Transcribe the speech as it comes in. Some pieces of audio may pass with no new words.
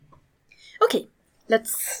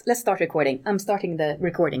let's start recording. I'm starting the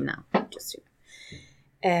recording now. Just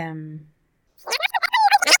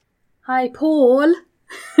Hi, Paul.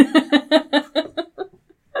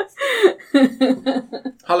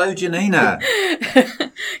 Hello, Janina.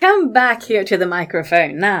 Come back here to the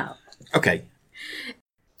microphone now. Okay.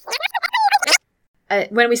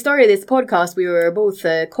 When we started this podcast, we were both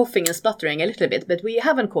coughing and spluttering a little bit, but we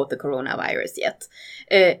haven't caught the coronavirus yet.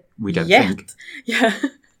 We don't think. Yeah.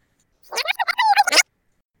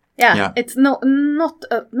 Yeah. It's not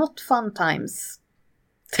fun times.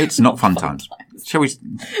 It's not fun times. Shall we?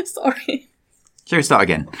 Sorry. Shall we start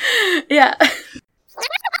again? Yeah.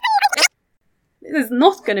 This is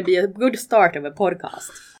not going to be a good start of a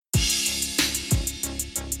podcast.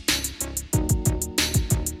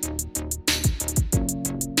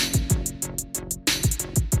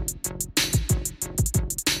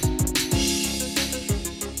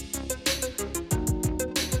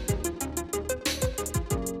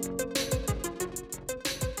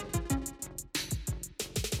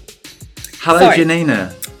 Hello, Sorry.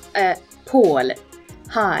 Janina. Paul,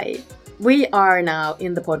 hi. We are now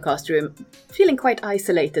in the podcast room, feeling quite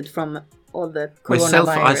isolated from all the coronavirus. We're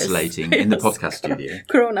self-isolating in the podcast studio.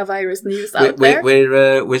 Coronavirus news out there.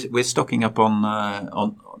 We're stocking up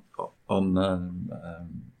on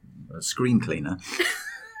screen cleaner.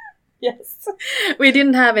 Yes, we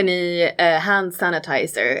didn't have any hand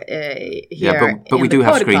sanitizer here. Yeah, but we do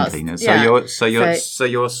have screen cleaners, so Yeah. so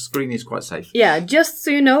your screen is quite safe. Yeah, just so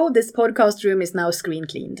you know, this podcast room is now screen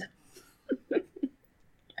cleaned.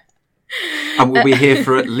 And we'll be here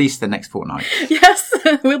for at least the next fortnight. Yes,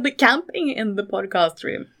 we'll be camping in the podcast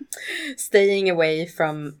room, staying away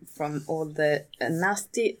from all the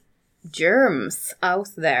nasty germs out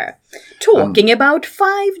there. Talking about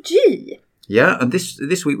 5G. Yeah, and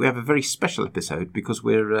this week we have a very special episode because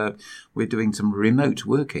we're doing some remote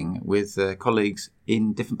working with colleagues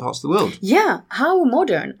in different parts of the world. Yeah, how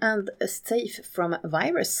modern and safe from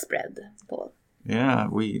virus spread, Paul. Yeah,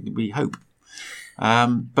 we hope.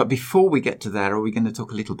 But before we get to there, are we going to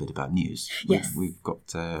talk a little bit about news? Yes, we've got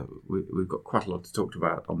quite a lot to talk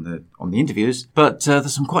about on the interviews, but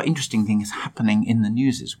there's some quite interesting things happening in the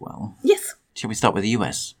news as well. Yes. Shall we start with the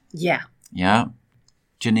US? Yeah. Yeah.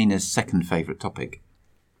 Janina's second favourite topic,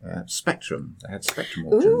 Spectrum. They had Spectrum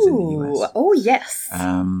auctions in the US. Oh, yes.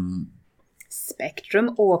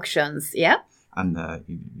 Spectrum auctions, yeah. And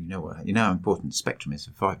you know how important Spectrum is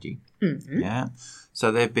for 5G. Mm-hmm. Yeah.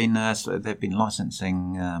 So they've been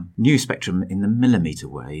licensing new Spectrum in the millimetre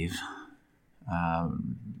wave,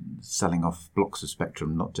 selling off blocks of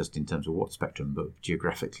spectrum, not just in terms of what spectrum, but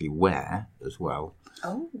geographically where as well.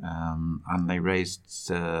 Oh. And they raised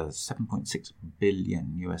 $7.6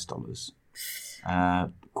 billion US.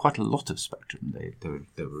 Quite a lot of spectrum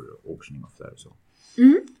they were auctioning off there as well.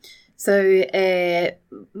 Mm-hmm. So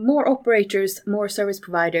more operators, more service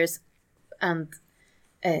providers, and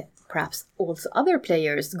perhaps also other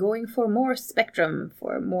players going for more spectrum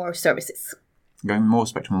for more services. Going more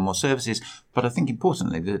spectrum and more services, but I think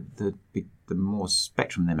importantly, the more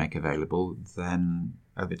spectrum they make available, then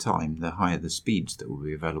over time, the higher the speeds that will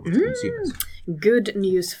be available to consumers. Good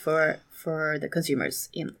news for the consumers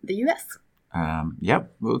in the US. Yeah, it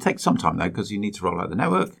will take some time though, because you need to roll out the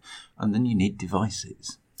network, and then you need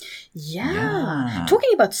devices. Yeah. Talking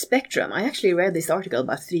about spectrum, I actually read this article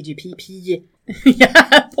about 3GPP.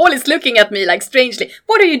 Yeah, Paul is looking at me like strangely.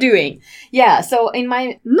 What are you doing? Yeah, so in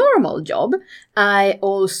my normal job, I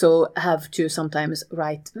also have to sometimes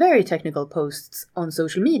write very technical posts on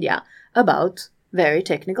social media about very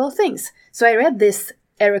technical things. So I read this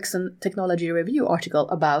Ericsson Technology Review article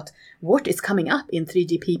about what is coming up in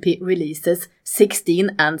 3GPP releases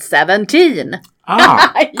 16 and 17.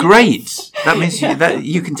 Ah, great. That means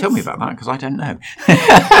you can tell me about that because I don't know.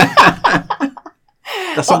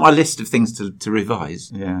 That's on my list of things to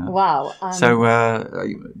revise. Yeah. Wow. So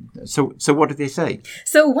what did they say?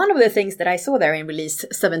 So one of the things that I saw there in release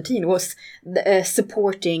 17 was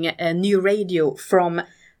supporting a new radio from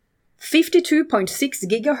 52.6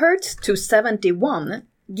 gigahertz to 71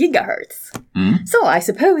 gigahertz. Mm. So I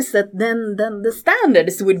suppose that then the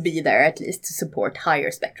standards would be there at least to support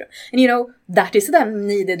higher spectrum. And that is then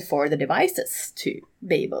needed for the devices to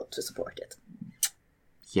be able to support it.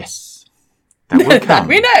 Yes. That will come. That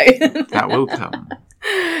we know. That will come.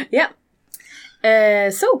 Yeah.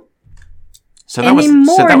 So that was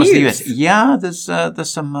the US. Yeah, there's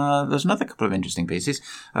another couple of interesting pieces.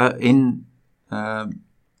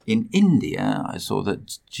 In India, I saw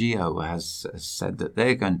that Jio has said that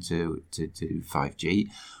they're going to do 5G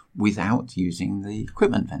without using the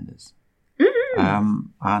equipment vendors. Mm-hmm.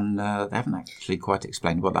 And they haven't actually quite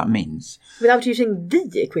explained what that means. Without using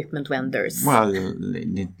the equipment vendors. Well,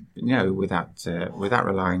 without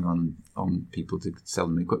relying on people to sell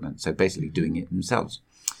them equipment. So basically doing it themselves.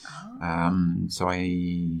 So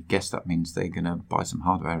I guess that means they're going to buy some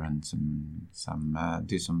hardware and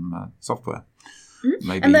do some software.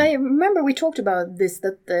 Maybe. And I remember we talked about this,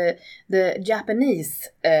 that the Japanese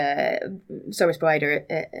service provider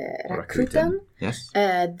Rakuten, yes,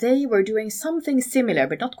 they were doing something similar,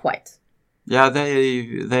 but not quite. Yeah,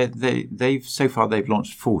 they've so far they've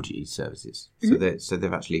launched 4G services. So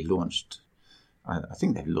they've actually launched. I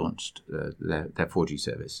think they've launched their 4G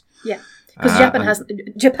service. Yeah, because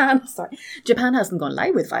Japan hasn't gone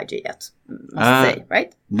live with 5G yet. Must say,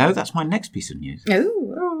 right? No, that's my next piece of news.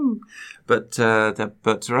 Oh. But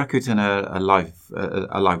Rakuten are live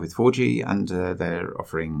with 4G, and they're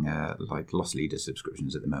offering like loss leader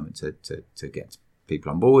subscriptions at the moment to get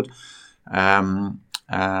people on board.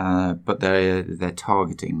 But they're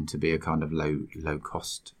targeting to be a kind of low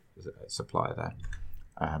cost supplier there.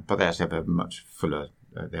 But they actually have a much fuller.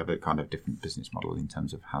 They have a kind of different business model in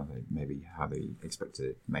terms of how they expect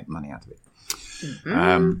to make money out of it.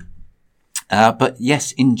 But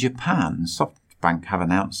yes, in Japan, SoftBank have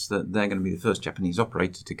announced that they're going to be the first Japanese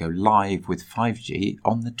operator to go live with 5G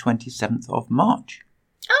on the 27th of March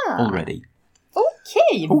already.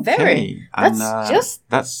 Okay, very.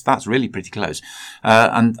 That's really pretty close.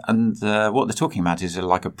 And what they're talking about is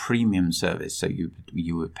like a premium service, so you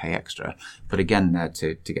would pay extra. But again,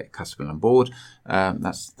 to get customers on board,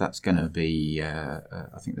 that's going to be. I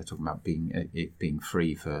think they're talking about it being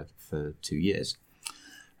free for 2 years.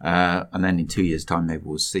 And then in 2 years' time, maybe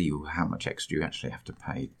we'll see how much extra you actually have to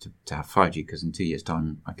pay to have 5G, because in 2 years'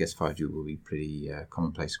 time, I guess 5G will be pretty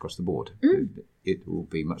commonplace across the board. It will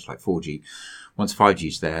be much like 4G. Once 5G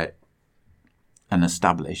is there and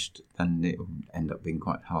established, then it will end up being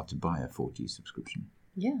quite hard to buy a 4G subscription.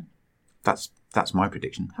 Yeah. That's my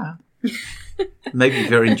prediction. Maybe if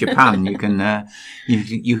you're in Japan, you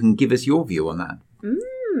can give us your view on that.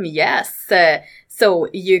 Yes. So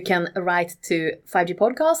you can write to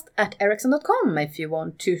 5gpodcast@ericsson.com if you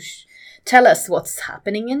want to tell us what's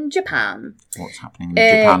happening in Japan. What's happening in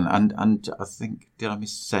Japan. And I think, did I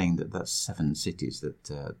miss saying that that's 7 cities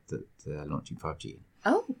that are launching 5G?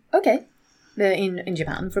 Oh, okay. In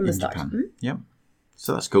Japan from the start. Japan. Yeah.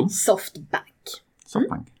 So that's cool. SoftBank.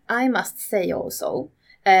 I must say also,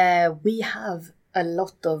 we have a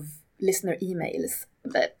lot of listener emails.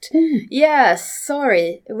 But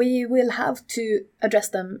sorry, we will have to address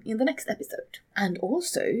them in the next episode. And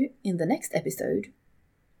also, in the next episode,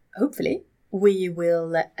 hopefully, we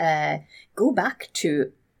will go back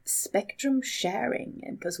to spectrum sharing,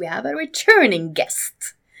 because we have a returning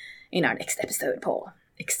guest in our next episode, Paul.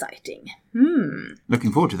 Exciting.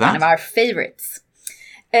 Looking forward to that. One of our favorites.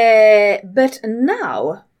 But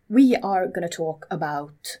now, we are going to talk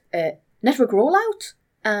about network rollout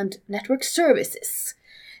and network services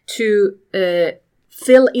to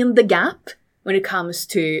fill in the gap when it comes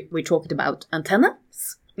to, we talked about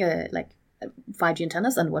antennas, like 5G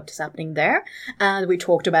antennas and what is happening there. And we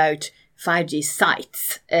talked about 5G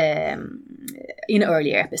sites in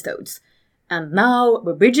earlier episodes. And now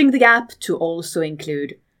we're bridging the gap to also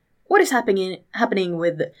include what is happening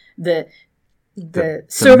with the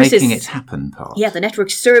services. Making it happen part. Yeah, the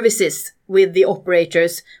network services with the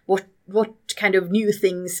operators. What kind of new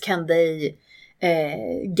things can they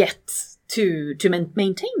get to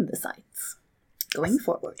maintain the sites going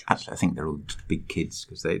forward? Actually, I think they're all big kids,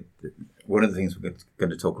 because one of the things we're going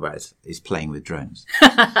to talk about is playing with drones.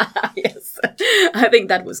 Yes, I think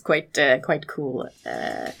that was quite cool.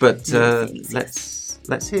 But let's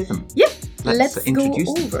hear them. Yeah, let's introduce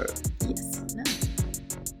go them. over. Yes. No.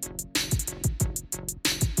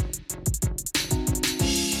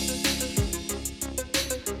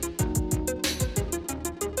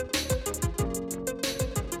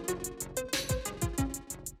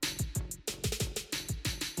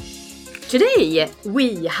 Today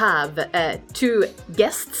we have 2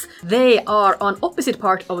 guests. They are on opposite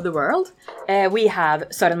part of the world. We have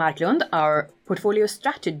Søren Marklund, our portfolio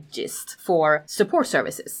strategist for support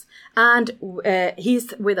services. And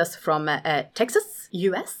he's with us from Texas,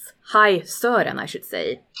 US. Hi, Søren, I should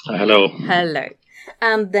say. Hello. Hello.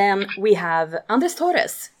 And then we have Andres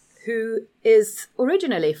Torres, who is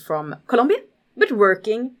originally from Colombia, but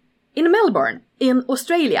working in Melbourne, in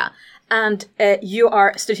Australia. And you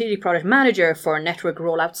are Strategic Product Manager for Network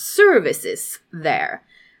Rollout Services there.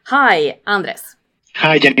 Hi, Andres.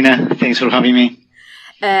 Hi, Janina. Thanks for having me.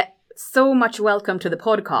 So much welcome to the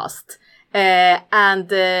podcast.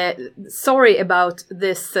 And sorry about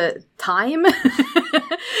this time.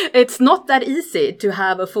 It's not that easy to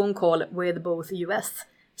have a phone call with both US,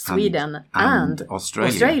 Sweden and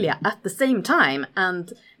Australia at the same time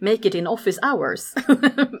and make it in office hours.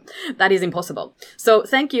 That is impossible. So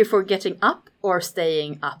thank you for getting up or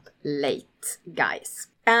staying up late, guys.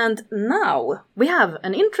 And now we have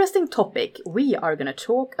an interesting topic. We are going to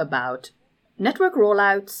talk about network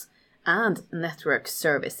rollouts and network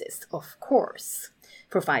services, of course,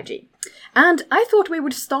 for 5G. And I thought we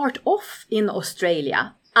would start off in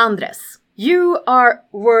Australia. Andres, you are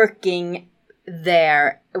working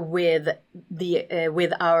there with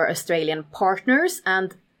our Australian partners,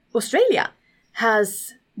 and Australia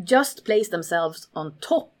has just placed themselves on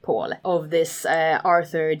top, Paul, of this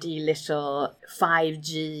Arthur D. Little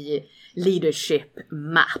 5G leadership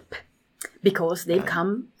map, because they've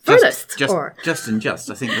come furthest. Just.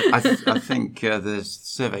 I think the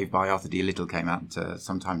survey by Arthur D. Little came out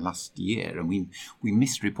sometime last year, and we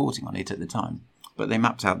missed reporting on it at the time. But they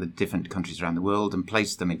mapped out the different countries around the world and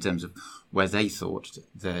placed them in terms of where they thought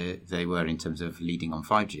they were in terms of leading on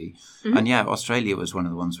 5G. Mm-hmm. And yeah, Australia was one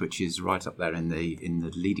of the ones which is right up there in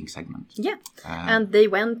the leading segment. Yeah, and they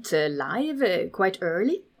went live quite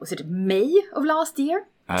early. Was it May of last year?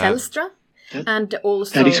 Telstra, and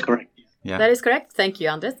also that is correct. Yeah. That is correct. Thank you,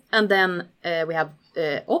 Andres. And then we have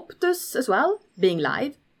Optus as well being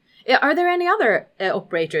live. Are there any other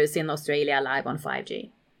operators in Australia live on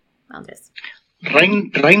 5G, Andres?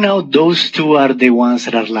 Right now, those two are the ones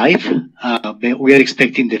that are live. We are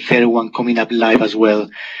expecting the third one coming up live as well.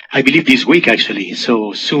 I believe this week, actually.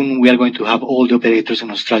 So soon we are going to have all the operators in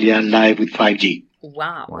Australia live with 5G.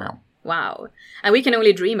 Wow. And we can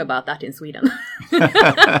only dream about that in Sweden.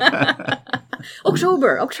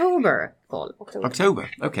 October, Paul. October.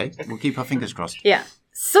 Okay, we'll keep our fingers crossed. Yeah.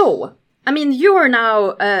 So, I mean, you are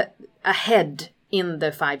now ahead in the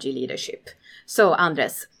 5G leadership. So,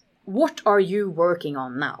 Andres, what are you working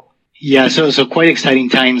on now? Yeah, so quite exciting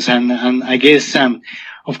times, and I guess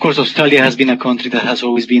of course Australia has been a country that has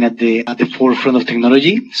always been at the forefront of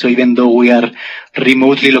technology. So even though we are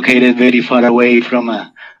remotely located very far away from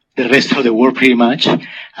the rest of the world pretty much,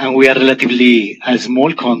 and we are relatively a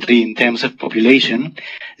small country in terms of population,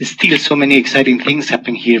 still so many exciting things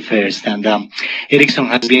happen here first. And Ericsson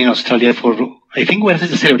has been in Australia for, I think we're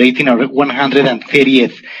celebrating our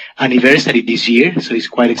 130th anniversary this year, so it's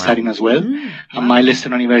quite exciting as well. A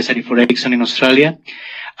milestone anniversary for Ericsson in Australia.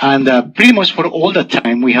 And pretty much for all that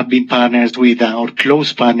time, we have been partners with, or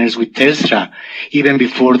close partners with Telstra, even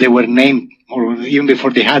before they were named, or even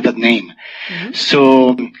before they had that name. Mm-hmm.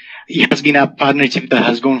 So it has been a partnership that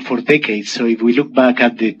has gone for decades. So if we look back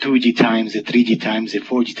at the 2G times, the 3G times, the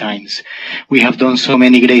 4G times, we have done so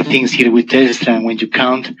many great things here with Telstra. And when you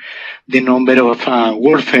count the number of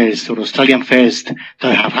world fairs or Australian fairs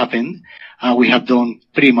that have happened, we have done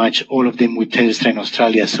pretty much all of them with Telstra in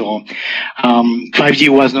Australia. So 5G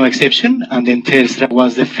was no exception. And then Telstra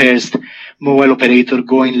was the first mobile operator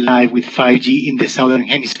going live with 5G in the Southern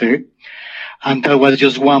Hemisphere. And that was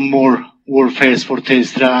just one more world first for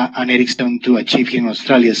Telstra and Ericsson to achieve here in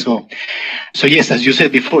Australia. So yes, as you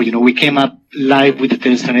said before, we came up live with the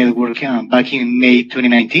Telstra network back in May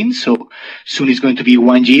 2019. So soon it's going to be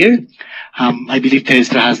 1 year. I believe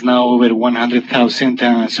Telstra has now over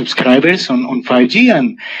 100,000 subscribers on 5G,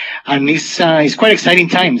 and it's quite exciting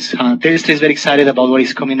times. Telstra is very excited about what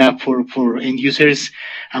is coming up for end users,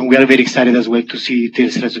 and we are very excited as well to see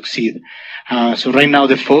Telstra succeed. So right now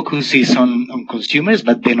the focus is on consumers,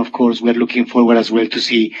 but then of course we're looking forward as well to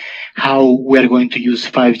see how we're going to use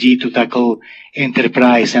 5G to tackle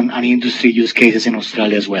enterprise and industry use cases in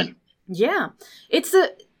Australia as well. Yeah, it's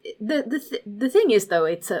the thing is though,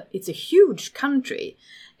 it's a huge country.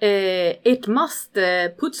 It must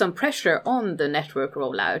put some pressure on the network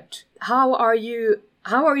rollout. How are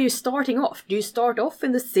you starting off? Do you start off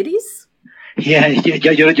in the cities? Yeah,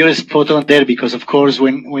 you're spot on there, because of course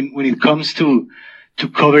when it comes to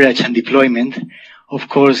coverage and deployment, of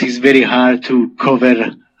course it's very hard to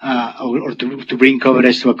cover or to bring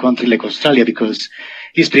coverage to a country like Australia, because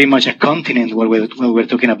it's pretty much a continent what we're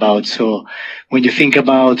talking about. So when you think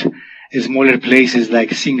about smaller places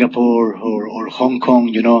like Singapore or Hong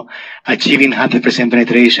Kong, achieving 100%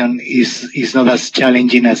 penetration is not as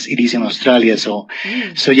challenging as it is in Australia. So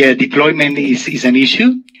yeah, deployment is an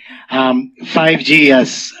issue. 5G,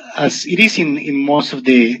 as it is in most of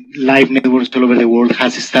the live networks all over the world,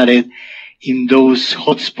 has started in those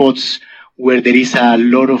hotspots where there is a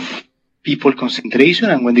lot of people concentration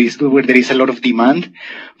and where there is a lot of demand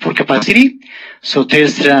for capacity. So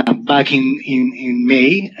Telstra, back in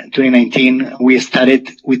May 2019, we started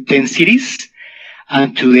with 10 cities.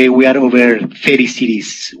 And today we are over 30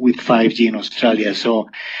 cities with 5G in Australia. So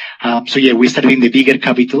yeah, we started in the bigger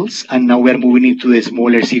capitals, and now we are moving into the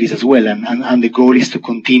smaller cities as well. And the goal is to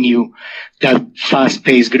continue that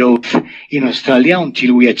fast-paced growth in Australia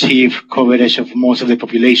until we achieve coverage of most of the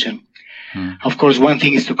population. Of course, one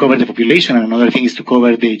thing is to cover the population, and another thing is to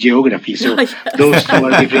cover the geography. So those two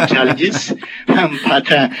are different challenges.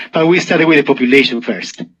 But we started with the population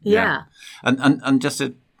first. Yeah. And just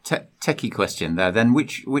a techie question there. Then,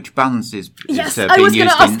 which bands is yes, being I was going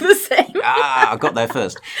used to ask the same. I got there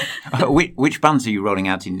first. Which bands are you rolling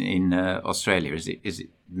out in Australia? Is it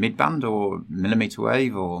mid band or millimeter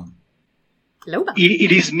wave or? Low band.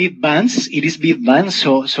 It is mid bands. It is mid bands.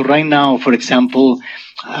 So right now, for example,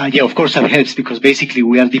 yeah, of course that helps because basically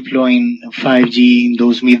we are deploying 5G in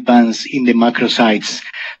those mid bands in the macro sites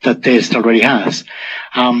that Test already has.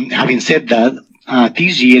 Having said that,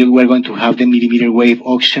 this year we're going to have the millimeter wave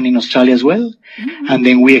auction in Australia as well, and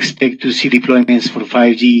then we expect to see deployments for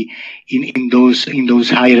 5G in those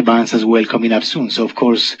higher bands as well coming up soon. So of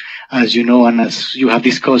course, as you know, and as you have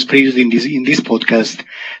discussed previously in this podcast,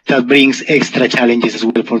 that brings extra challenges as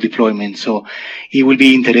well for deployment. So it will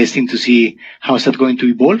be interesting to see how is that going to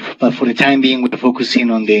evolve. But for the time being, we're focusing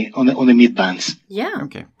on the mid bands. Yeah.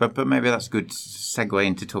 Okay, but maybe that's a good segue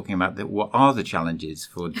into talking about what are the challenges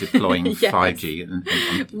for deploying yes. 5G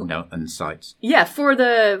and sites. Yeah,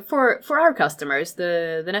 for our customers,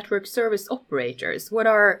 the network service operators, what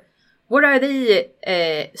are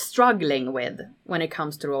they struggling with when it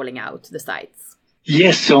comes to rolling out the sites?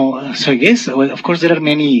 Yes, so I guess, well, of course, there are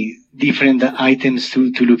many different items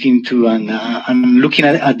to look into, and looking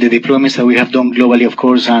at the deployments that we have done globally, of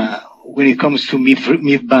course, when it comes to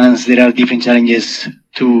mid bands, there are different challenges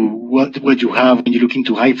to what you have when you look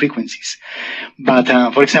into high frequencies. But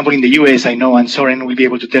for example, in the US, I know, and Soren will be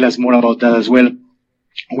able to tell us more about that as well.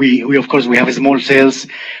 We of course we have small cells,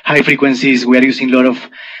 high frequencies. We are using a lot of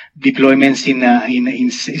deployments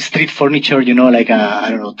in street furniture, like I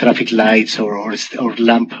don't know, traffic lights or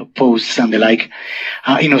lamp posts and the like.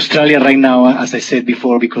 In Australia right now, as I said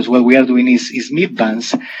before, because what we are doing is mid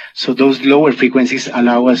bands, so those lower frequencies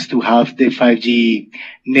allow us to have the 5G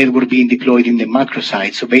network being deployed in the macro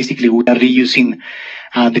site. So basically, we are reusing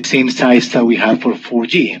the same size that we have for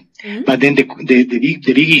 4G. Mm-hmm. But then the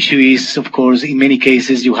big issue is, of course, in many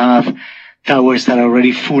cases you have towers that are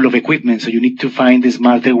already full of equipment. So you need to find the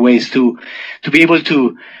smarter ways to be able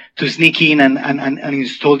to sneak in and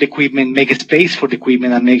install the equipment, make a space for the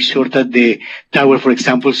equipment, and make sure that the tower, for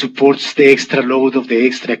example, supports the extra load of the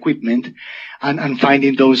extra equipment. And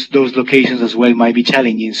finding those locations as well might be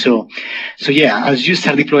challenging. So yeah, as you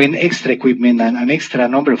start deploying extra equipment and an extra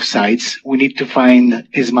number of sites, we need to find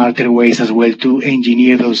smarter ways as well to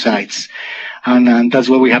engineer those sites. And that's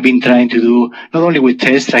what we have been trying to do, not only with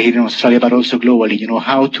Tesla here in Australia, but also globally.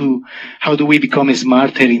 How do we become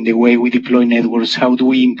smarter in the way we deploy networks? How do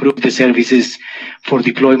we improve the services for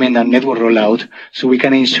deployment and network rollout so we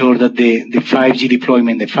can ensure that the 5G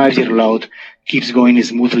deployment, the 5G rollout keeps going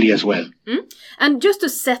smoothly as well? And just to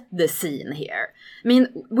set the scene here, I mean,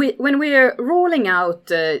 when we're rolling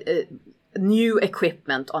out new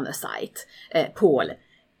equipment on a site, Paul,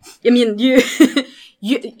 I mean, you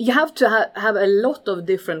have to have a lot of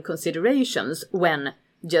different considerations when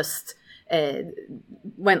just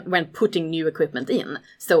when putting new equipment in.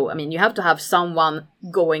 So, I mean, you have to have someone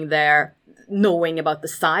going there knowing about the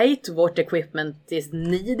site, what equipment is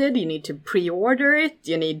needed. You need to pre-order it.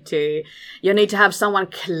 You need to have someone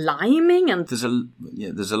climbing, and there's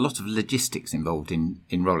a lot of logistics involved in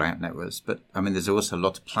rollout networks. But I mean, there's also a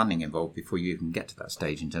lot of planning involved before you even get to that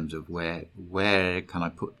stage in terms of where can I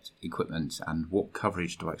put equipment and what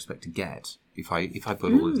coverage do I expect to get if I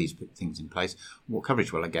put all of these things in place. What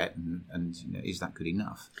coverage will I get, and is that good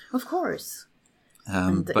enough? Of course.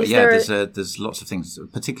 But yeah, there's lots of things,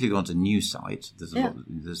 particularly on a new site.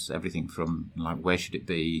 There's everything from like where should it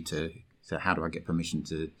be to how do I get permission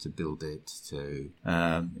to build it, to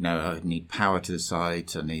I need power to the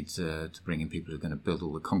site. I need to bring in people who are going to build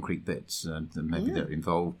all the concrete bits and maybe they're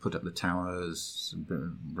involved, put up the towers,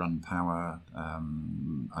 run power.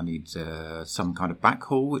 I need some kind of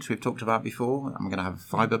backhaul, which we've talked about before. I'm going to have a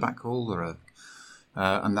fiber backhaul or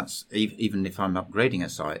and that's even if I'm upgrading a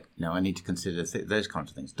site, I need to consider those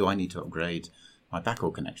kinds of things. Do I need to upgrade my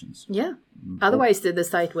backhaul connections? Yeah. Otherwise, the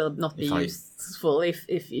site will not be useful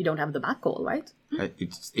if you don't have the backhaul, right?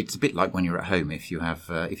 It's a bit like when you're at home. If you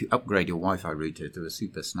upgrade your Wi-Fi router to a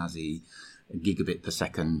super snazzy gigabit per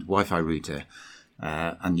second Wi-Fi router,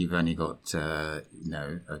 and you've only got a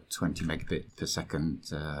 20 megabit per second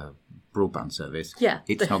broadband service,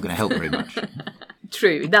 it's not going to help very much.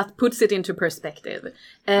 True. That puts it into perspective.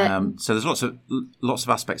 So there's lots of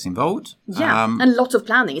aspects involved. Yeah, and lots of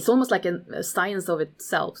planning. It's almost like a science of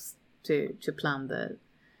itself to plan the.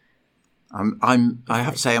 I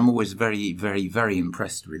have to say, I'm always very, very, very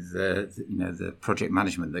impressed with the project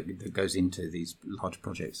management that goes into these large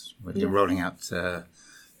projects where you're rolling out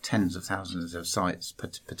tens of thousands of sites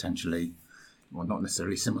potentially. Well, not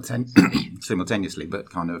necessarily simultaneously, but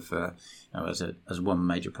kind of as one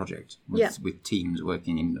major project with teams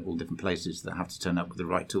working in all different places that have to turn up with the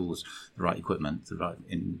right tools, the right equipment, the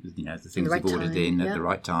things they've ordered in at the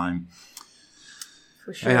right time.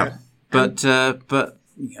 For sure. Yeah, but.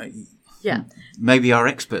 Maybe our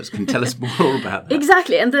experts can tell us more about that.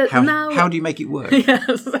 Exactly. And how do you make it work?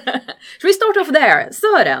 Yes. Should we start off there?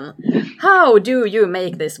 Søren, how do you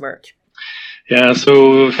make this work? Yeah,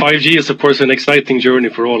 so 5G is, of course, an exciting journey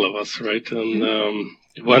for all of us, right? And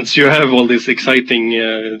once you have all this exciting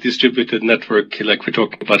distributed network, like we're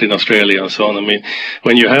talking about in Australia and so on, I mean,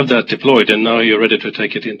 when you have that deployed and now you're ready to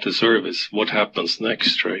take it into service, what happens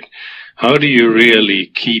next, right? How do you really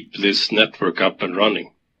keep this network up and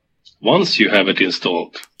running? Once you have it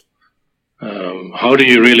installed, how do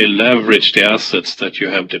you really leverage the assets that you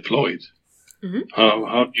have deployed? Mm-hmm.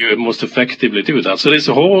 How do you most effectively do that? So there's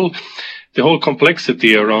the whole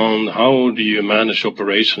complexity around how do you manage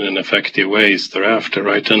operation in effective ways thereafter,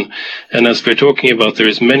 right? And as we're talking about, there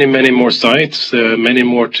is many more sites, many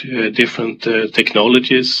more different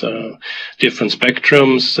technologies, different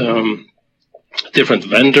spectrums, different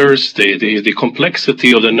vendors, the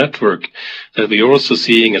complexity of the network that we're also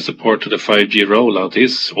seeing as a part of the 5G rollout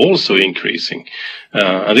is also increasing.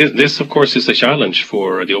 And this, of course, is a challenge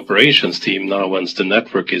for the operations team now once the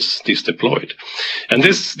network is deployed. And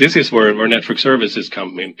this is where network services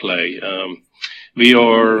come in play. We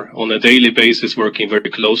are on a daily basis working very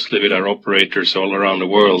closely with our operators all around the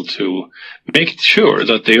world to make sure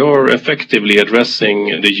that they are effectively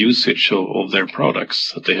addressing the usage of their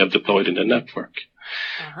products that they have deployed in the network.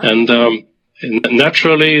 Uh-huh. And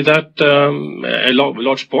naturally, that a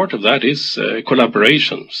large part of that is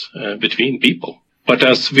collaborations between people. But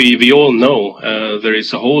as we all know, there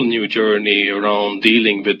is a whole new journey around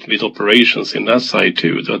dealing with operations in that side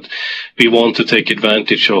too, that we want to take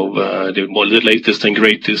advantage of the latest and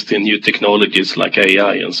greatest in new technologies like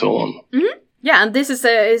AI and so on. Mm-hmm. Yeah, and is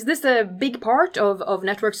this a big part of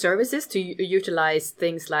network services to utilize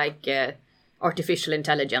things like artificial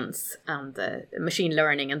intelligence and machine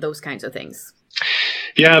learning and those kinds of things?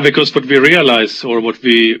 Yeah, because what we realize, or what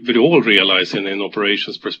we all realize in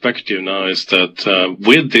operations perspective now, is that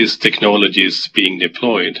with these technologies being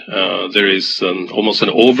deployed, there is almost an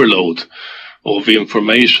overload of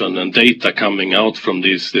information and data coming out from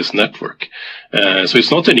this network. So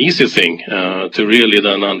it's not an easy thing to really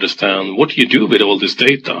then understand what you do with all this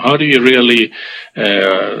data. How do you really,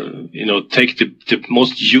 take the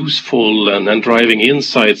most useful and driving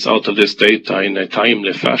insights out of this data in a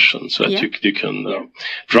timely fashion so that you can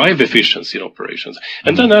drive efficiency in operations.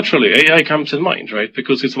 And then naturally AI comes in mind, right?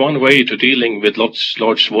 Because it's one way to dealing with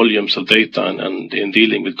large volumes of data and in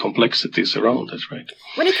dealing with complexities around it, right?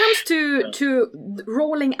 When it comes to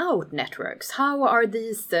rolling out networks, how are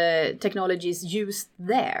these technologies used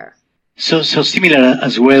there? So similar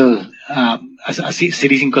as well as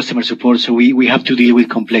it is in customer support. So we have to deal with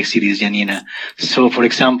complexities, Janina. So for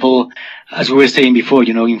example, as we were saying before,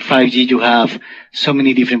 in 5G you have so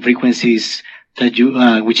many different frequencies that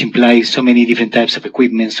which implies so many different types of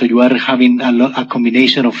equipment. So you are having a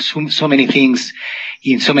combination of so many things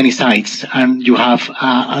in so many sites, and you have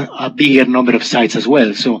a bigger number of sites as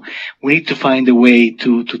well. So we need to find a way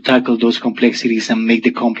to tackle those complexities and make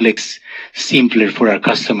the complex simpler for our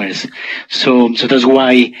customers. So that's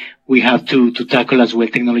why we have to tackle as well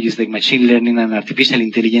technologies like machine learning and artificial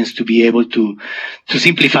intelligence to be able to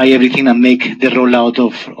simplify everything and make the rollout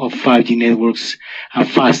of 5G networks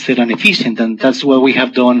faster and efficient. And that's what we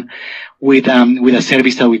have done with a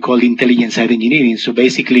service that we call intelligent site engineering. So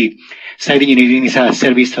basically, site engineering is a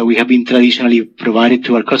service that we have been traditionally provided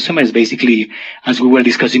to our customers. Basically, as we were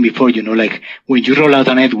discussing before, like when you roll out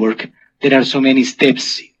a network, there are so many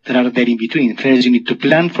steps that are there in between. First, you need to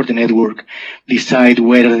plan for the network, decide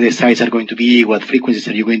where the sites are going to be, what frequencies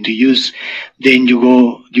are you going to use. Then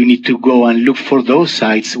you need to go and look for those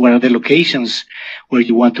sites. Where are the locations where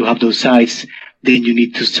you want to have those sites? Then you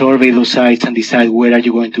need to survey those sites and decide where are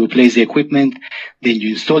you going to place the equipment. Then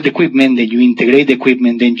you install the equipment, then you integrate the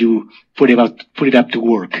equipment, then you put it up to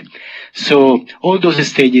work. So all those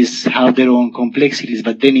stages have their own complexities,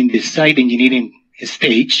 but then in the site engineering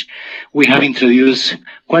stage, we have introduced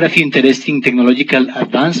quite a few interesting technological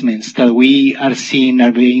advancements that we are seeing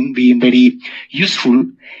are being very useful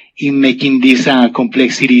in making these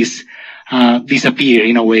complexities disappear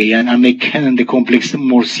in a way and make the complex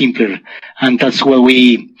more simpler. And that's what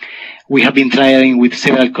we have been trialing with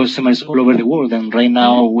several customers all over the world. And right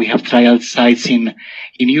now we have trial sites in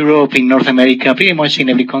Europe, in North America, pretty much in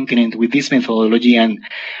every continent with this methodology. And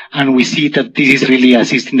we see that this is really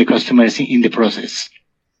assisting the customers in the process.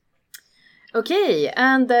 Okay,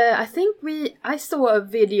 and I think I saw a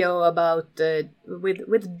video about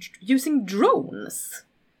with using drones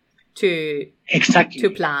to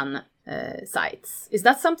plan sites. Is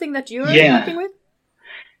that something that you're working with?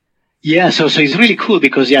 Yeah, so it's really cool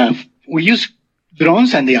because we use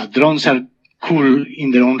drones, and drones are cool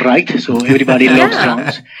in their own right. So everybody loves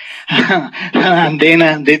drones. And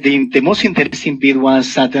then the most interesting bit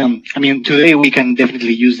was that today we can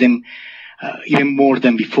definitely use them. Even more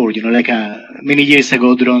than before, many years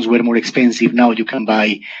ago, drones were more expensive. Now you can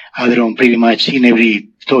buy a drone pretty much in every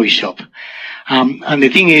toy shop. And the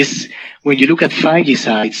thing is, when you look at 5G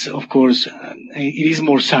sites, of course, it is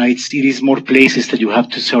more sites, it is more places that you have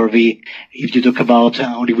to survey. If you talk about,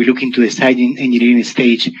 or if we look into the site engineering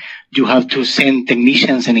stage, you have to send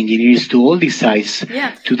technicians and engineers to all these sites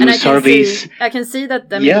to do surveys. I can see that.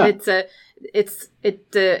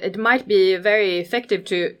 It might be very effective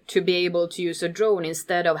to be able to use a drone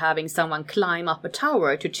instead of having someone climb up a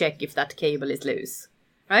tower to check if that cable is loose,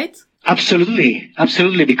 right?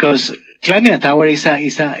 Absolutely, because climbing a tower is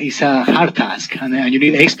a hard task, and you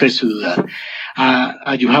need experts to do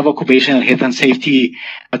that. You have occupational health and safety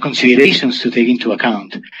considerations to take into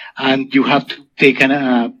account, and you have to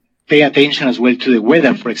pay attention as well to the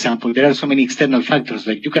weather. For example, there are so many external factors,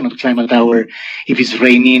 like you cannot climb a tower if it's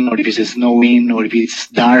raining, or if it's snowing, or if it's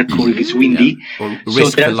dark, or if it's windy. So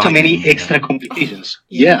there are so many extra complications.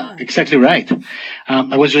 Yeah, exactly right.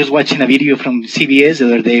 I was just watching a video from CBS the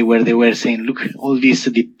other day where they were saying, look,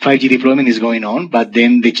 the 5G deployment is going on, but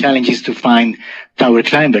then the challenge is to find tower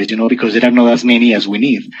climbers, because there are not as many as we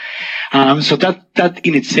need. So that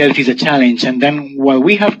in itself is a challenge. And then what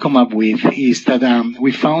we have come up with is that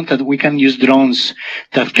we found that we can use drones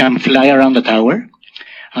that can fly around the tower.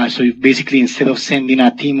 So basically, instead of sending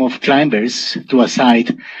a team of climbers to a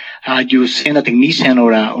site, you send a technician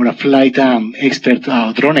or a flight expert,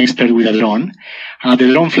 drone expert with a drone.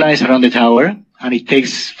 The drone flies around the tower, and it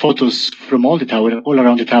takes photos from all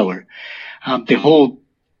around the tower.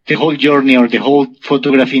 The whole journey or the whole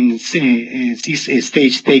photographing stage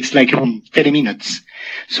takes like 30 minutes.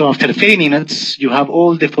 So after 30 minutes, you have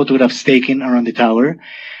all the photographs taken around the tower.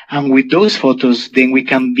 And with those photos, then we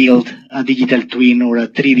can build a digital twin or a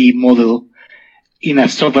 3D model in a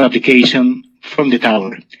software application from the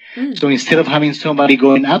tower. So instead of having somebody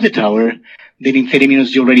going up the tower, then in 30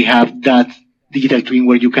 minutes, you already have that digital twin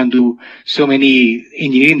where you can do so many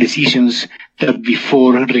engineering decisions that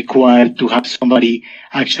before required to have somebody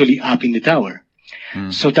actually up in the tower.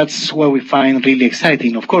 So that's what we find really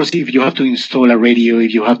exciting. Of course, if you have to install a radio,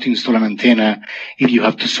 if you have to install an antenna, if you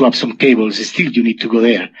have to swap some cables, still you need to go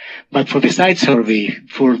there. But for the site survey,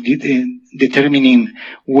 for determining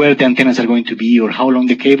where the antennas are going to be or how long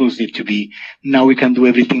the cables need to be, now we can do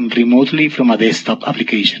everything remotely from a desktop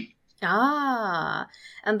application.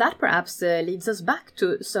 And that perhaps leads us back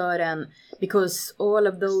to Søren, because all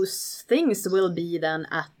of those things will be then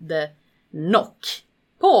at the NOC.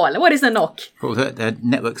 Paul, what is a NOC? Well, the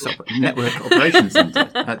Network Operations Centre.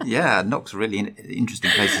 NOC's really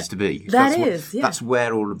interesting places to be. That's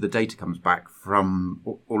where all of the data comes back from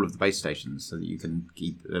all of the base stations, so that you can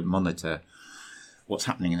monitor what's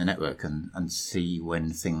happening in the network and see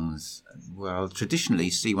when things,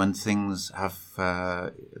 traditionally see when things have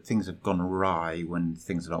gone awry, when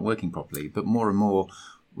things are not working properly. But more and more,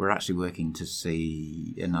 we're actually working to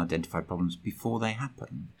see and identify problems before they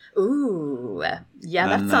happen. Ooh, that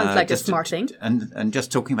sounds like a smart thing. And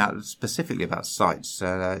just talking specifically about sites,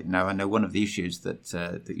 I know one of the issues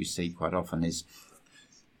that you see quite often is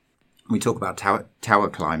we talk about tower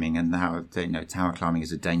climbing and how tower climbing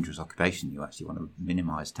is a dangerous occupation. You actually want to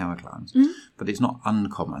minimise tower climbs, but it's not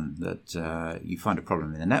uncommon that you find a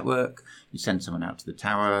problem in the network. You send someone out to the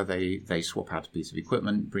tower, they swap out a piece of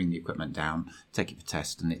equipment, bring the equipment down, take it for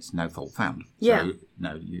test, and it's no fault found. So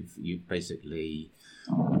you've basically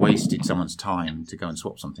wasted someone's time to go and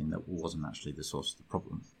swap something that wasn't actually the source of the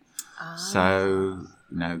problem. So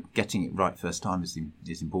getting it right first time is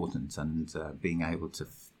important, and being able to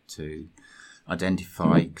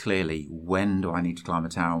identify clearly when do I need to climb a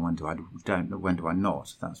tower and when do I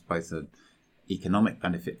not. That's both an economic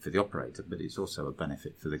benefit for the operator, but it's also a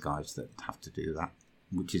benefit for the guys that have to do that,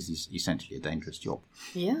 which is essentially a dangerous job.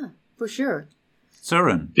 Yeah, for sure.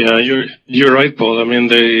 Søren. Yeah, you're right, Paul. I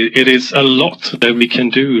mean, it is a lot that we can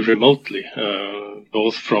do remotely,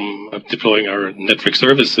 both from deploying our network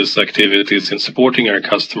services activities and supporting our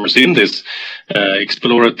customers in this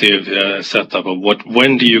explorative setup of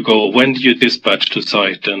when do you go, when do you dispatch to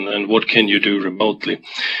site, and what can you do remotely.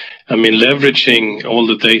 I mean, leveraging all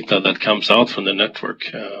the data that comes out from the network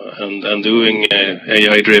and doing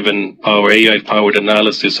AI-powered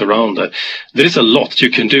analysis around that. There is a lot you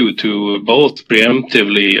can do to both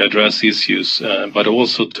preemptively address issues, but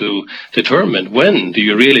also to determine when do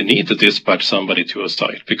you really need to dispatch somebody to a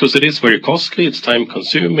site. Because it is very costly, it's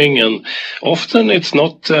time-consuming, and often it's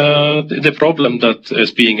not the problem that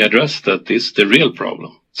is being addressed that is the real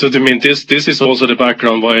problem. So I mean, this is also the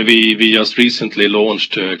background why we just recently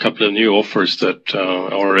launched a couple of new offers that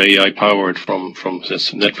are AI powered from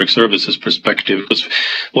this network services perspective. Because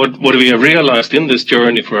what we have realized in this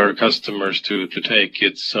journey for our customers to take,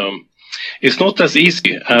 it's not as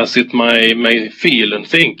easy as it may feel and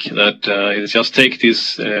think that it's just take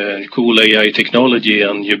this cool AI technology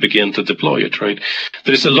and you begin to deploy it, right?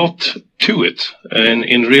 There is a lot to it and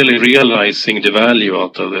in really realizing the value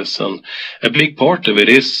out of this. And a big part of it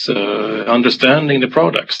is understanding the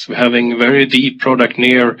products, having very deep product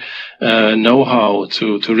near know-how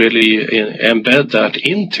to really embed that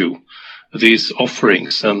into these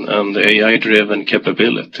offerings and AI-driven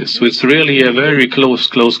capabilities. So it's really a very close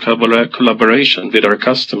collaboration with our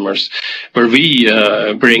customers, where we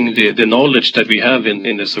bring the knowledge that we have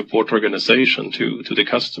in the support organization to the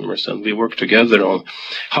customers, and we work together on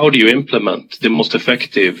how do you implement the most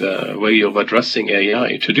effective way of addressing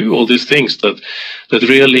AI to do all these things that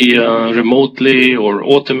really remotely or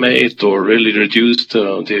automate or really reduce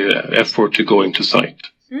the effort to going to site.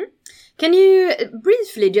 Can you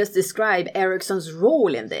briefly just describe Ericsson's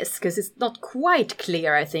role in this? Because it's not quite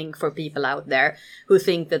clear, I think, for people out there who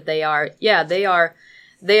think that they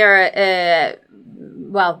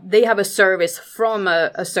have a service from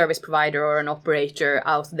a service provider or an operator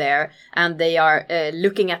out there, and they are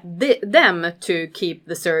looking at them to keep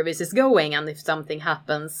the services going. And if something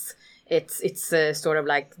happens, it's sort of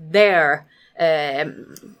like their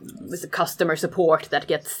with the customer support that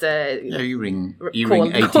gets you ring AT&T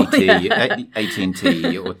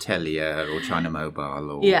or Telia or China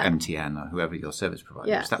Mobile or MTN or whoever your service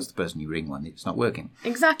provider is. That's the person you ring when it's not working.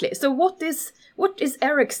 Exactly. So what is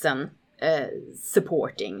Ericsson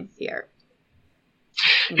supporting here?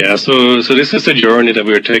 Yeah, so this is a journey that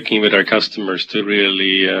we're taking with our customers to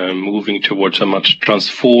really moving towards a much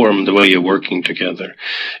transformed way of working together.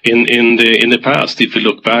 In the past, if you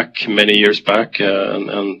look back many years back,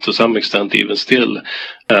 and to some extent even still,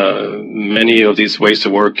 many of these ways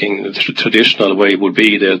of working, the traditional way would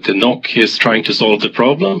be that the NOC is trying to solve the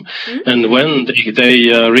problem, and when they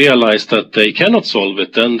realize that they cannot solve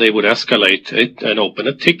it, then they would escalate it and open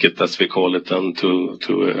a ticket, as we call it, then to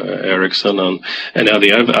Ericsson and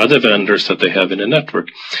the other vendors that they have in the network.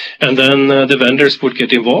 And then the vendors would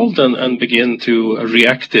get involved and begin to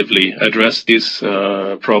reactively address these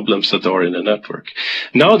problems that are in the network.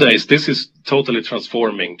 Nowadays, this is totally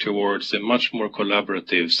transforming towards a much more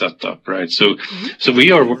collaborative setup, right? So we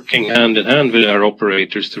are working hand in hand with our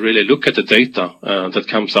operators to really look at the data that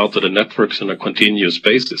comes out of the networks on a continuous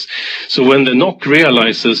basis. So when the NOC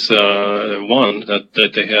realizes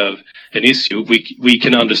that they have an issue, we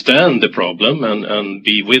can understand the problem and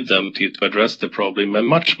be with them to address the problem in a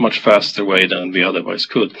much, much faster way than we otherwise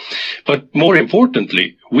could. But more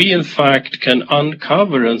importantly, we in fact can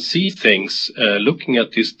uncover and see things looking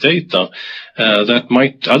at this data that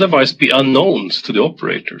might otherwise be unknowns to the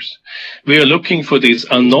operators. We are looking for these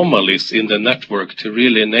anomalies in the network to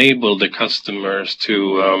really enable the customers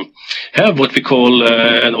to have what we call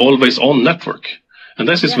an always-on network. And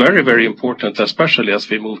this is very, very important, especially as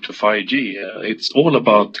we move to 5G. It's all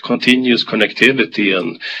about continuous connectivity,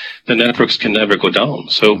 and the networks can never go down.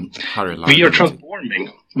 So we are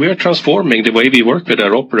transforming the way we work with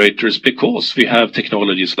our operators because we have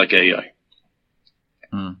technologies like AI.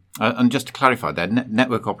 And just to clarify that,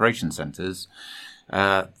 network operation centers,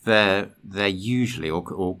 they're usually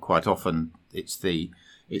or quite often it's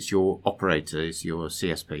your operator, it's your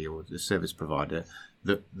CSP or the service provider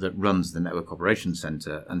that runs the network operations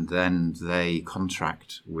center, and then they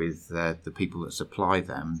contract with the people that supply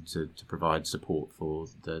them to provide support for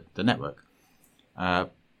the network.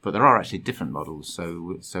 But there are actually different models,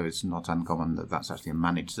 so it's not uncommon that that's actually a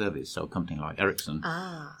managed service. So a company like Ericsson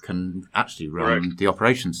can actually run the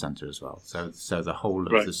operations center as well. So the whole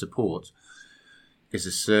of the support is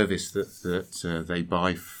a service that they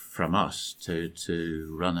buy from us to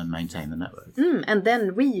run and maintain the network. And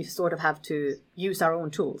then we sort of have to use our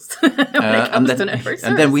own tools when it comes to network services.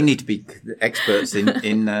 And then we need to be experts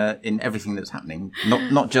in everything that's happening,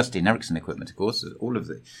 not just in Ericsson equipment, of course. All of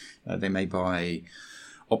they may buy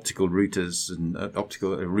optical routers and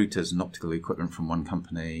optical equipment from one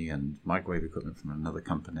company, and microwave equipment from another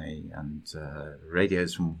company, and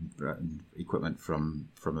radios from equipment from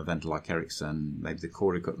a vendor like Ericsson. Maybe the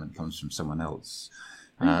core equipment comes from someone else.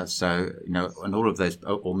 So, and all of those,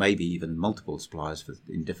 or maybe even multiple suppliers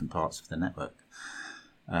in different parts of the network.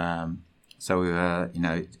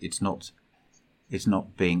 It's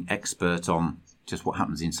not being expert on just what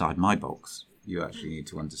happens inside my box. You actually need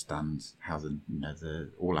to understand how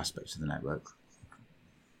all aspects of the network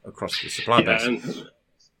across the supply base.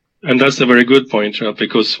 And that's a very good point,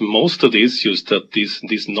 because most of the issues that these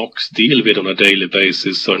NOCs deal with on a daily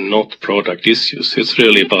basis are not product issues. It's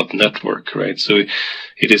really about network, right? So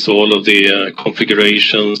it is all of the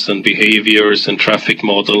configurations and behaviors and traffic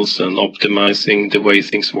models and optimizing the way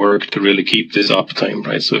things work to really keep this uptime,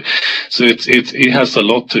 right? So it has a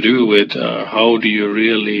lot to do with how do you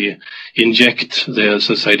really inject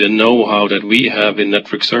the know-how that we have in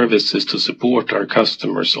network services to support our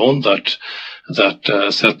customers on that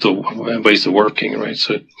set of ways of working, right?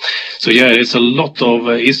 So yeah, it's a lot of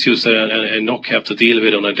issues a NOC have to deal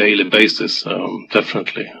with on a daily basis,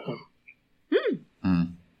 definitely.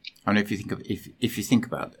 I mean, if you think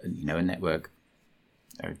about a network,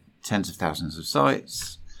 tens of thousands of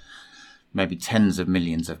sites, maybe tens of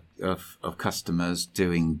millions of customers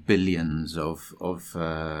doing billions of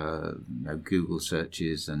Google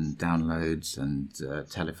searches and downloads and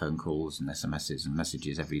telephone calls and SMSs and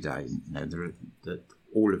messages every day.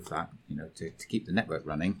 All of that, to keep the network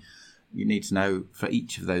running, you need to know for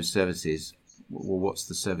each of those services, well, what's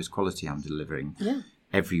the service quality I'm delivering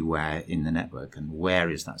everywhere in the network, and where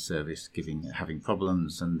is that service having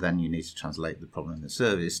problems, and then you need to translate the problem in the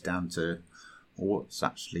service down to what's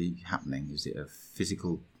actually happening. Is it a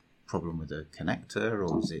physical problem with a connector,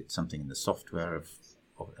 or is it something in the software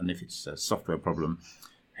and if it's a software problem,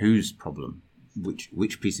 whose problem?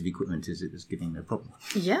 Which piece of equipment is it that's giving the problem?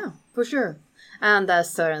 Yeah, for sure. And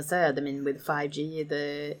as Søren said, I mean, with 5G,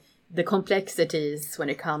 the complexities when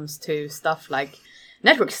it comes to stuff like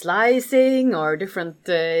network slicing or different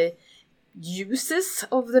uses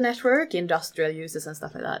of the network, industrial uses and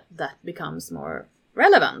stuff like that becomes more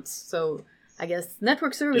relevant. So I guess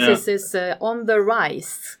network services is on the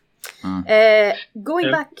rise.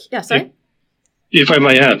 Going back, sorry. If I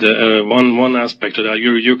may add one aspect to that,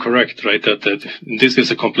 you're correct, right? That this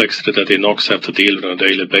is a complexity that the NOCs have to deal with on a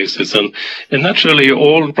daily basis, and naturally,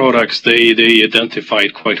 all products they identify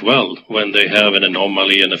it quite well when they have an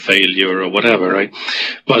anomaly and a failure or whatever, right?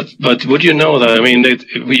 But would you know that? I mean,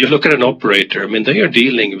 when you look at an operator, I mean, they are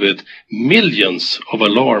dealing with millions of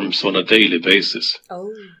alarms on a daily basis.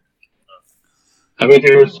 Oh. I mean,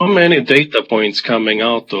 there are so many data points coming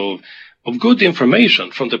out of good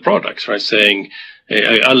information from the products, right? Saying,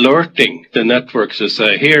 alerting the network to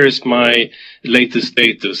say, here is my latest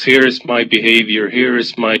status, here is my behavior, here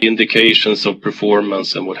is my indications of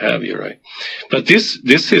performance and what have you, right? But this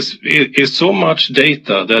is so much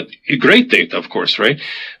data, great data, of course, right?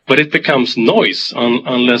 But it becomes noise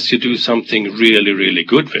unless you do something really, really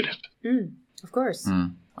good with it. Of course.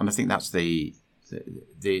 And I think that's the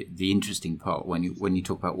interesting part when you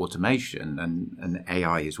talk about automation, and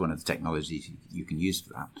AI is one of the technologies you can use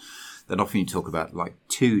for that. Then often you talk about like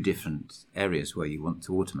two different areas where you want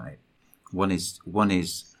to automate. One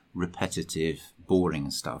is repetitive,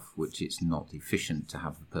 boring stuff, which it's not efficient to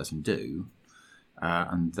have the person do,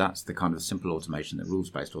 and that's the kind of simple automation that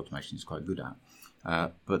rules-based automation is quite good at.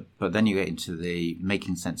 But then you get into the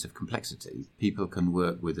making sense of complexity. People can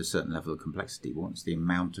work with a certain level of complexity. Once the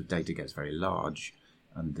amount of data gets very large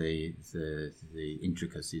and the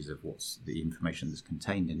intricacies of what's the information that's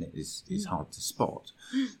contained in it is hard to spot,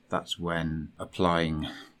 that's when applying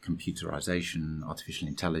computerization, artificial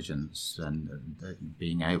intelligence, and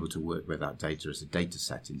being able to work with that data as a data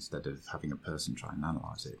set instead of having a person try and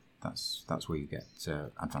analyze it. That's where you get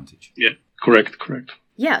advantage. Yeah, correct.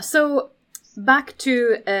 Yeah, so back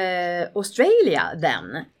to Australia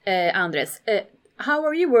then, Andres. How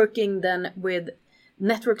are you working then with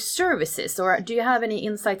network services, or do you have any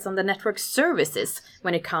insights on the network services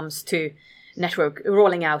when it comes to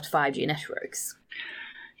rolling out 5G networks?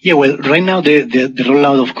 Yeah, well, right now the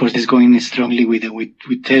rollout, of course, is going strongly with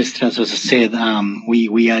Telstra. As I said,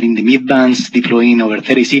 we are in the mid-bands deploying over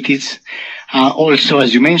 30 cities. Also,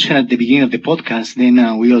 as you mentioned at the beginning of the podcast,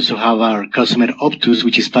 then we also have our customer Optus,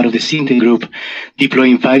 which is part of the Syntel group,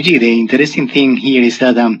 deploying 5G. The interesting thing here is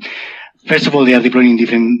that first of all, they are deploying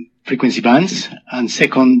different frequency bands, and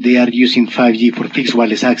second, they are using 5G for fixed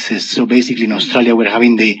wireless access. So basically, in Australia, we're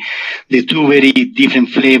having the two very different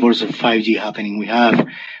flavors of 5G happening. We have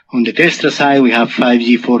on the Telstra side, we have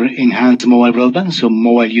 5G for enhanced mobile broadband, so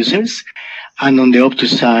mobile users. And on the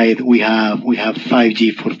Optus side, we have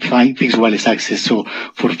 5G for fixed wireless access, so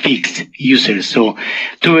for fixed users. So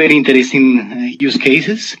two very interesting use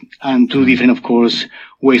cases and two different, of course,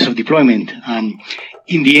 ways of deployment.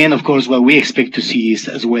 In the end, of course, what we expect to see is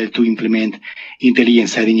as well to implement intelligent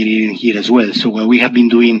site engineering here as well. So what we have been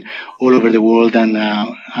doing all over the world, and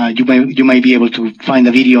you might be able to find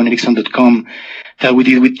a video on Ericsson.com that we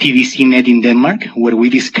did with TDCnet in Denmark, where we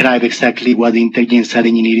describe exactly what the intelligent site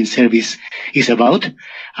engineering service is about.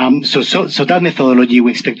 So that methodology,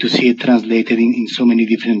 we expect to see it translated in so many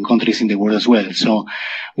different countries in the world as well. So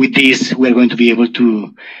with this, we're going to be able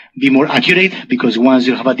to be more accurate, because once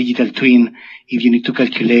you have a digital twin, if you need to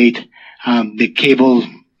calculate the cable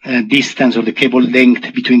distance or the cable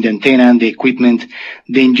length between the antenna and the equipment,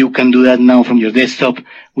 then you can do that now from your desktop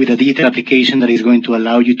with a digital application that is going to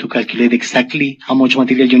allow you to calculate exactly how much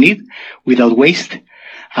material you need without waste.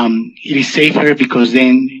 It is safer because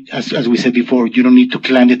then, as we said before, you don't need to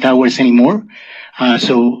climb the towers anymore.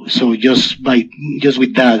 So just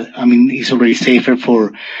with that, I mean, it's already safer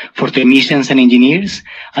for technicians and engineers,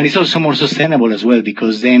 and it's also more sustainable as well,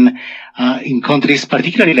 because then, in countries,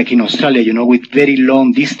 particularly like in Australia, you know, with very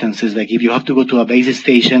long distances, like if you have to go to a base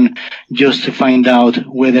station just to find out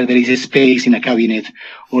whether there is a space in a cabinet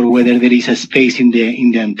or whether there is a space in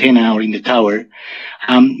the antenna or in the tower,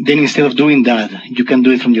 then instead of doing that, you can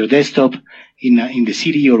do it from your desktop in the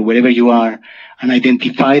city or wherever you are, and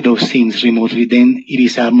identify those things remotely. Then it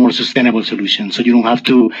is a more sustainable solution. So you don't have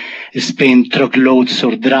to spend truckloads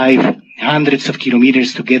or drive hundreds of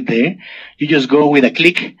kilometers to get there. You just go with a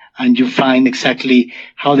click and you find exactly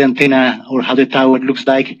how the antenna or how the tower looks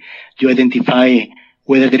like. You identify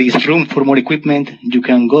whether there is room for more equipment. You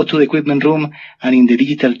can go to the equipment room, and in the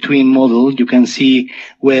digital twin model, you can see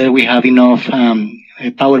whether we have enough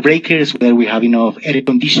power breakers, whether we have enough air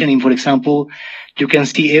conditioning, for example. You can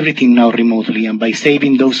see everything now remotely, and by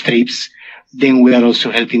saving those trips, then we are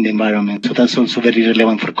also helping the environment. So that's also very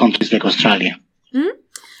relevant for countries like Australia.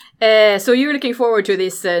 Mm-hmm. So you're looking forward to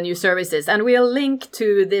these new services, and we'll link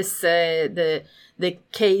to this the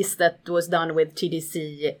case that was done with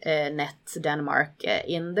TDC Net Denmark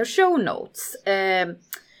in the show notes. And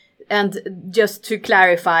just to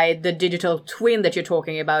clarify, the digital twin that you're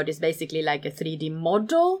talking about is basically like a 3D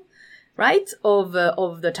model, right, of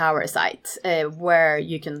the tower site, where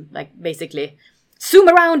you can like basically zoom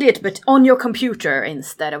around it, but on your computer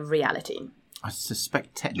instead of reality. I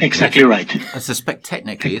suspect technically. Exactly right. I suspect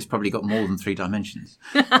technically it's probably got more than 3 dimensions.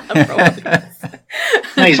 Probably.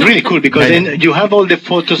 No, it's really cool, because then you have all the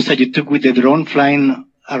photos that you took with the drone flying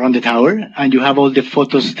around the tower, and you have all the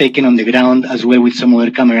photos taken on the ground as well with some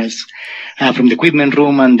other cameras from the equipment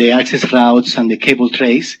room and the access routes and the cable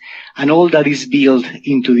trays, and all that is built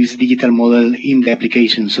into this digital model in the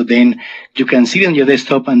application. So then you can see it on your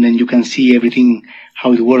desktop, and then you can see everything,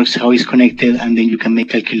 how it works, how it's connected, and then you can make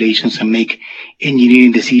calculations and make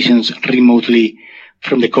engineering decisions remotely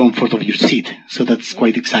from the comfort of your seat. So that's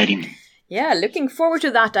quite exciting. Yeah, looking forward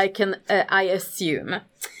to that, I assume.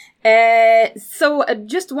 So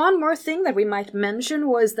just one more thing that we might mention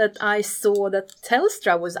was that I saw that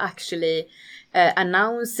Telstra was actually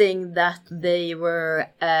announcing that they were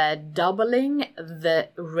doubling the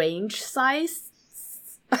range size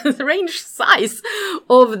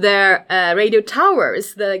of their radio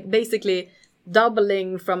towers. They're basically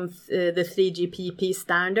doubling from the 3GPP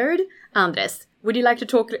standard. Andres, would you like to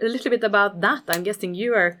talk a little bit about that? I'm guessing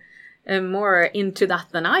you are more into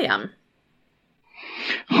that than I am.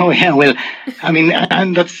 Oh yeah, well, I mean,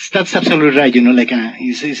 and that's absolutely right. You know, like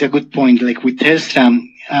it's a good point. Like with Telstra,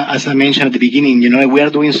 as I mentioned at the beginning, you know, we are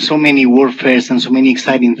doing so many world fairs and so many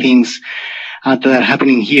exciting things that are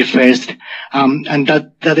happening here first, and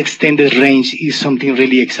that extended range is something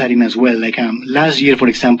really exciting as well. Like last year, for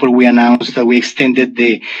example, we announced that we extended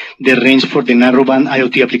the range for the narrowband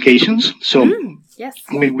IoT applications. So. Yes.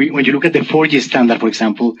 When you look at the 4G standard, for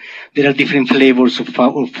example, there are different flavors of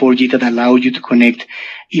 4G that allow you to connect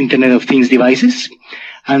Internet of Things devices.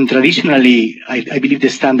 And traditionally, I believe the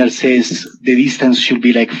standard says the distance should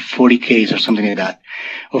be like 40 km or something like that.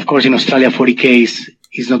 Of course, in Australia, 40 km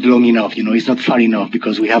is not long enough, you know, it's not far enough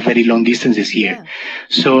because we have very long distances here. Yeah.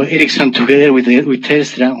 So Ericsson, together with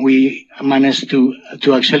Telstra, we managed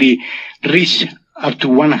to actually reach up to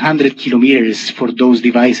 100 kilometers for those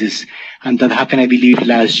devices. And that happened, I believe,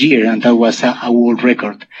 last year, and that was a world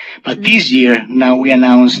record. But this year, now we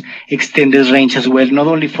announced extended range as well, not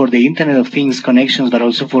only for the Internet of Things connections, but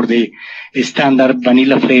also for the standard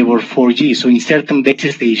vanilla flavor 4G. So in certain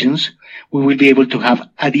base stations, we will be able to have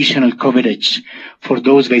additional coverage for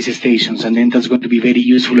those base stations. And then that's going to be very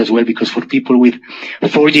useful as well, because for people with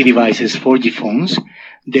 4G devices, 4G phones,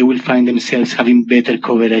 they will find themselves having better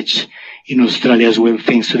coverage in Australia as well,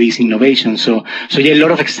 thanks to this innovation. So yeah, a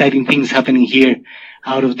lot of exciting things happening here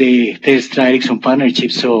out of the Telstra Ericsson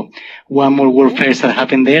partnership. So one more world first that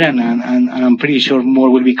happened there, and I'm pretty sure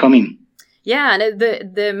more will be coming. Yeah, and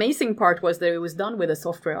the amazing part was that it was done with a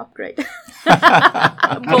software upgrade.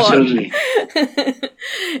 Absolutely.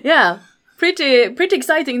 Yeah, pretty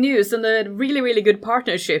exciting news, and a really, really good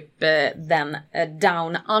partnership then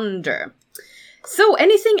down under. So,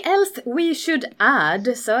 anything else we should add,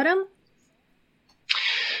 Søren?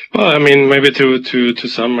 Well, I mean, maybe to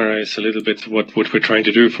summarize a little bit what we're trying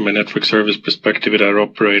to do from a network service perspective with our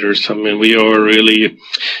operators. I mean, we are really,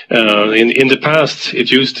 in the past,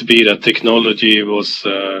 it used to be that technology was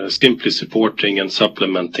simply supporting and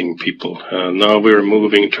supplementing people. Now we're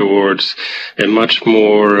moving towards a much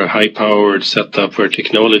more high-powered setup where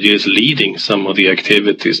technology is leading some of the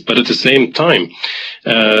activities. But at the same time,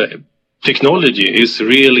 technology is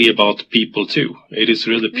really about people too. It is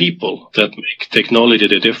really people that make technology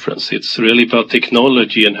the difference. It's really about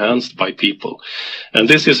technology enhanced by people. And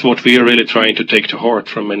this is what we are really trying to take to heart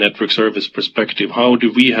from a network service perspective. How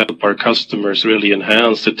do we help our customers really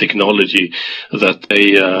enhance the technology that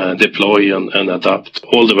they deploy and adapt,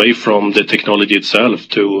 all the way from the technology itself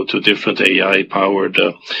to different AI-powered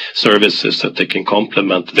services that they can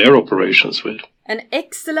complement their operations with. An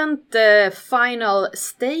excellent final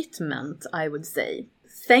statement, I would say.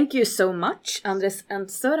 Thank you so much, Andres and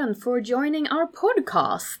Søren, for joining our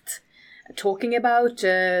podcast, talking about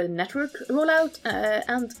network rollout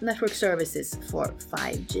and network services for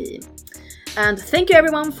 5G. And thank you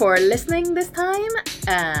everyone for listening this time,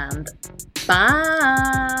 and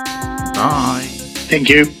bye! Bye! Thank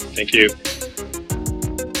you. Thank you.